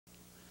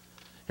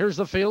Here's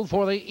the field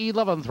for the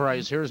 11th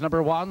race. Here's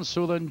number 1,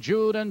 Sulan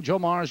Jude and Joe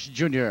Marsh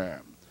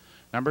Jr.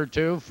 Number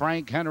 2,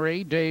 Frank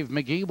Henry, Dave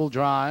Magee will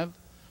drive.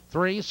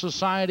 3,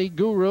 Society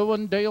Guru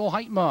and Dale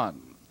Heitman.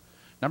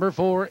 Number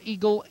 4,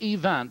 Eagle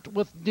Event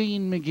with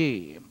Dean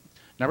Magee.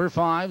 Number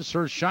 5,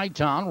 Sir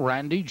Shytown,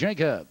 Randy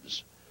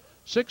Jacobs.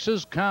 6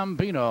 is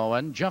Cambino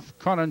and Jeff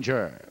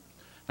Croninger.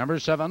 Number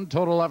 7,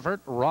 Total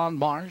Effort, Ron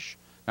Marsh.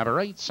 Number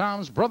 8,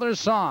 Sam's Brother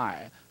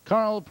Cy.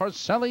 Carl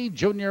Porcelli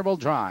Jr. will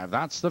drive.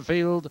 That's the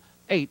field.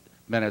 8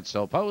 minutes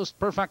till post,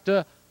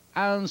 perfecta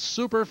and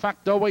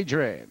superfecta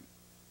wagering.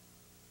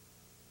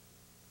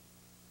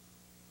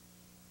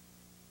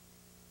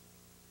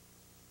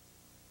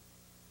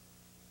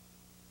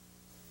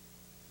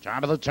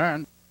 Time of the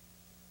turn.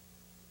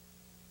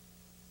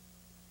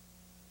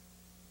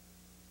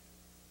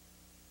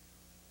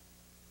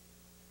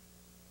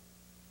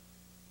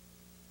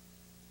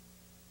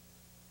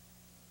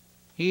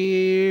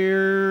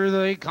 Here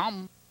they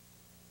come.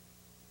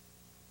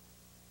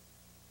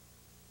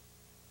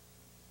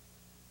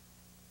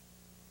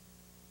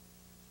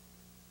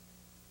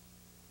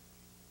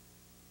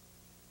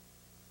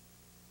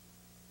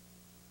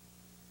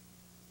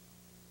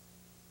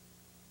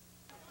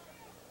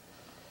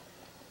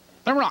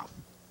 They're off.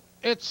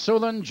 It's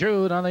Sulan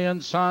Jude on the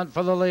inside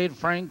for the lead.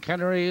 Frank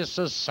Henry,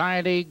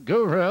 Society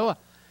Guru.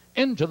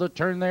 Into the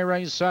turn they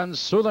race, and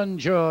Sulan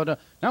Jude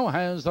now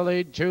has the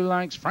lead 2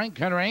 lengths. Frank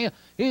Henry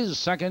is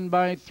second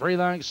by 3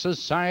 lengths.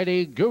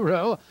 Society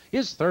Guru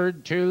is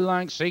third 2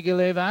 lengths. Eagle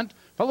Event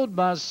followed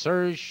by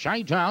Sir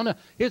Shytown.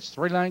 It's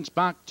 3 lengths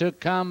back to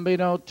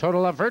Cambino.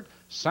 Total Effort,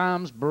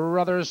 Sam's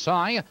Brother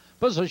Cy.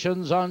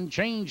 Positions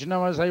unchanged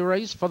now as they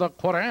race for the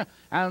quarter,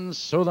 and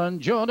Sulan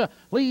Jude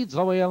leads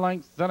the way a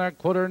length and a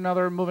quarter. Now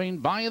they're moving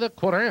by the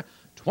quarter.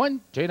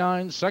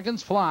 29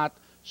 seconds flat.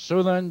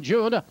 Sulan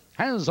Jude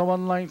has a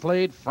 1-length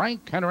lead.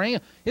 Frank Henry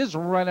is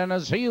right on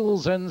his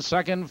heels in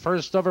second.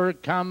 First over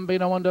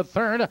Cambino into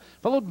third,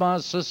 followed by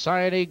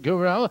Society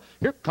Guru.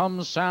 Here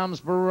comes Sam's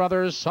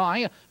Brother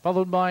Cy,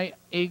 followed by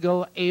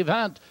Eagle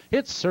Event.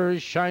 It's Sir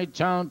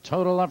Shytown,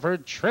 Total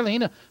Effort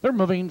trailing. They're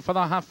moving for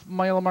the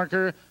half-mile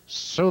marker.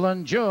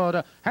 Sulan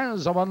Jude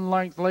has a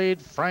 1-length lead.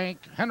 Frank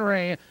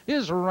Henry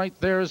is right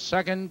there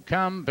second.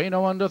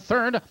 Cambino into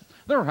third.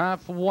 They're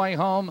halfway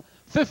home.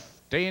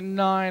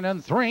 59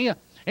 3.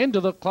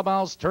 Into the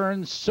clubhouse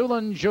turn,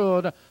 Sulan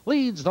Jude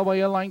leads the way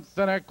a length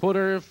and a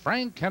quarter.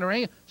 Frank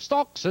Henry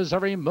stalks his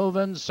every move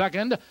in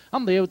second.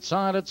 On the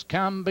outside, it's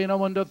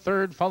Cambino into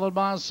third, followed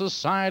by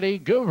Society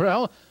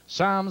Guru.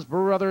 Sam's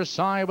Brother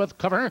Cy with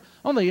cover.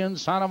 On the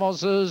inside of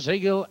us is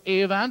Eagle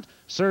Event.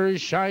 Sir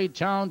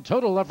Shytown,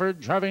 Total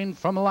Effort driving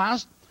from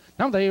last.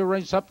 Now they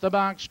race up the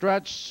back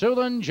stretch.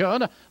 Sulan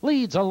Jude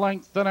leads a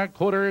length and a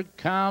quarter.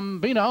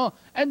 Cambino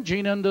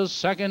edging into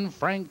second.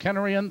 Frank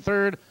Henry in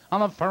third. On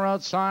the far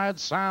outside,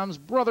 Sam's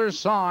Brother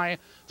Cy.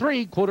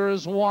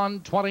 3/4,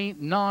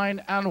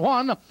 1:29 and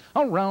 1.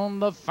 Around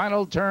the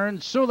final turn,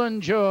 Sulan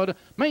Jude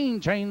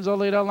maintains a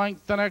lead a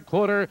length and a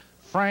quarter.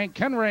 Frank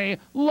Henry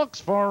looks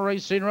for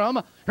racing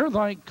room. Here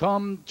they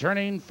come,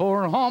 turning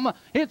for home.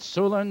 It's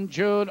Sulan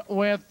Jude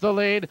with the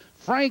lead.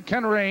 Frank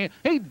Henry,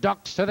 he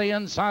ducks to the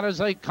inside as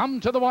they come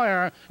to the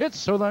wire.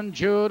 It's Sulan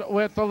Jude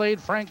with the lead.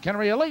 Frank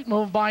Henry, a late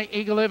move by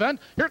Eagle Event.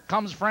 Here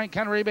comes Frank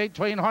Henry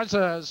between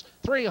horses.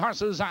 3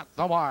 horses at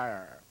the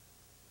wire.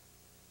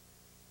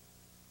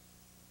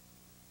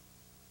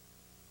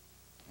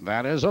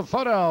 That is a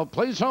photo.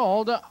 Please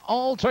hold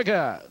all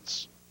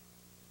tickets.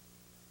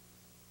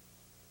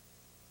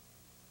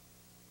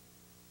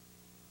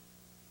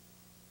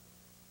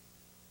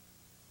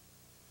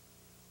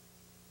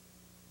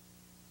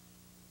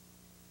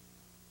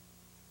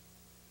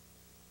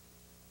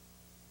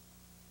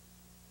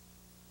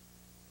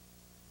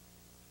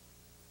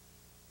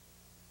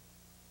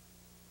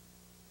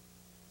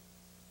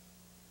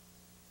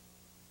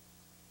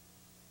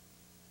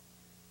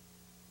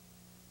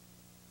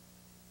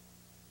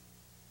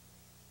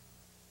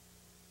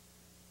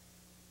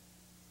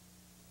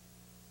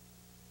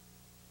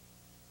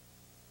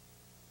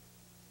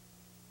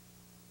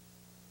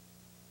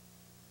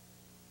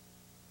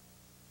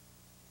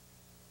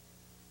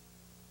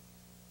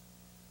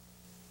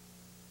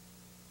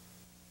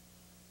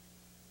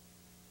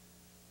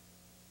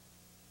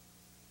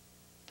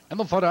 In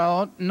the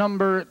photo,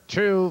 number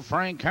 2,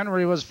 Frank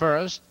Henry was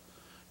first.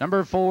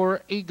 Number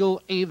 4,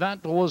 Eagle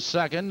Event was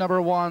second. Number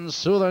 1,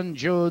 Sulan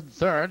Jude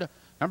third.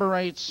 Number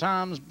 8,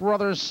 Sam's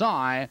Brother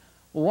Cy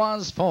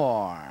was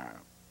 4.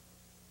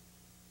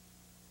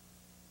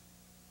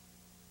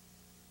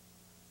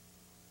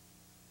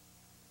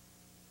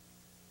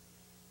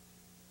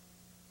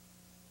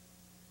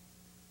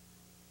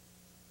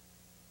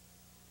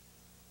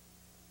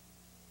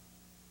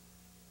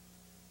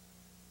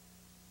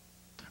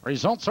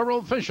 Results are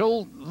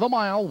official. The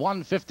mile,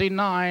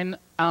 1:59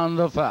 and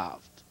the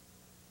fifth.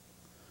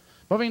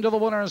 Moving to the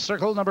winner's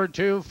circle, number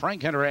 2,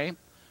 Frank Henry.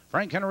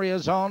 Frank Henry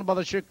is owned by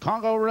the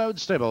Chicago Road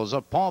Stables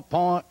of Paw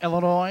Paw,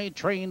 Illinois,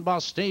 trained by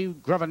Steve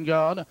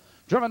Grevengood,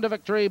 driven to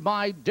victory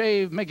by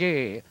Dave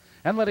Magee.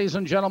 And ladies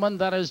and gentlemen,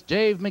 that is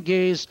Dave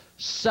Magee's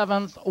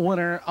 7th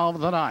winner of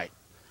the night.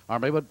 Our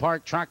Maywood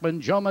Park trackman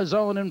Joe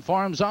Mazzone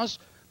informs us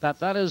that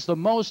that is the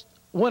most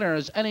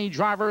winners any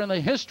driver in the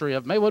history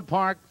of Maywood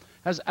Park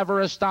has ever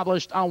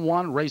established on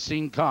one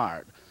racing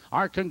card.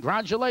 Our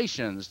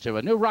congratulations to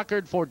a new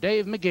record for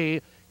Dave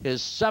Magee,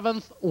 his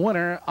 7th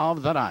winner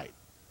of the night.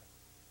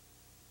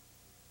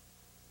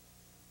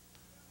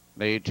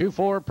 The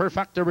 2-4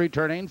 Perfecta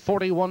returning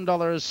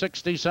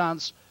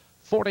 $41.60,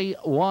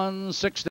 $41.60.